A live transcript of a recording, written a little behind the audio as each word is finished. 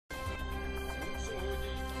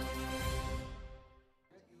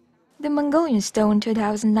The Mongolian Stone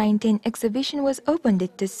 2019 exhibition was opened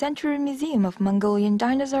at the Century Museum of Mongolian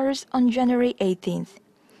Dinosaurs on January 18th.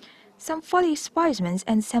 Some 40 specimens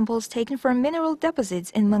and samples taken from mineral deposits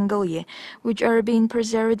in Mongolia, which are being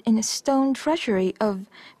preserved in a stone treasury of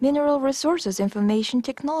Mineral Resources Information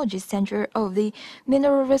Technology Center of the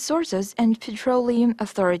Mineral Resources and Petroleum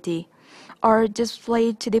Authority, are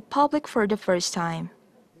displayed to the public for the first time.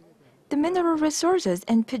 The Mineral Resources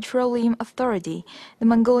and Petroleum Authority, the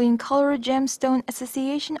Mongolian Colored Gemstone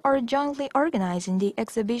Association are jointly organizing the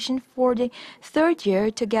exhibition for the third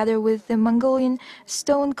year together with the Mongolian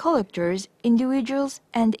stone collectors, individuals,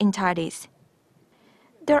 and entities.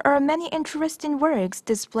 There are many interesting works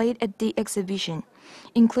displayed at the exhibition,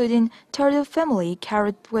 including Turtle Family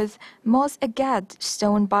carved with moss agate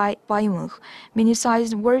stone by Baimukh,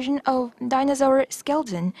 mini-sized version of dinosaur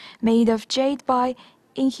skeleton made of jade by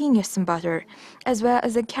Ingenious Butter, as well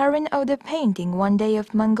as a carving of the painting One Day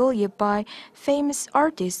of Mongolia by famous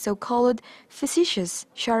artist so-called Facetious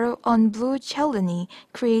Shadow on Blue Chalcedony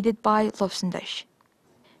created by Lofsendash.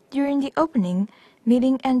 During the opening,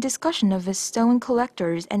 meeting and discussion of the stone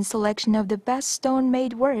collectors and selection of the best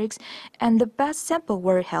stone-made works and the best sample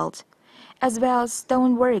were held, as well as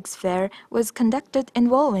Stoneworks Fair was conducted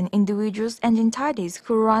involving individuals and entities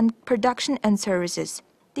who run production and services.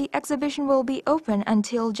 The exhibition will be open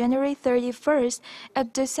until January 31st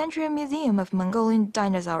at the Central Museum of Mongolian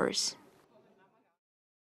Dinosaurs.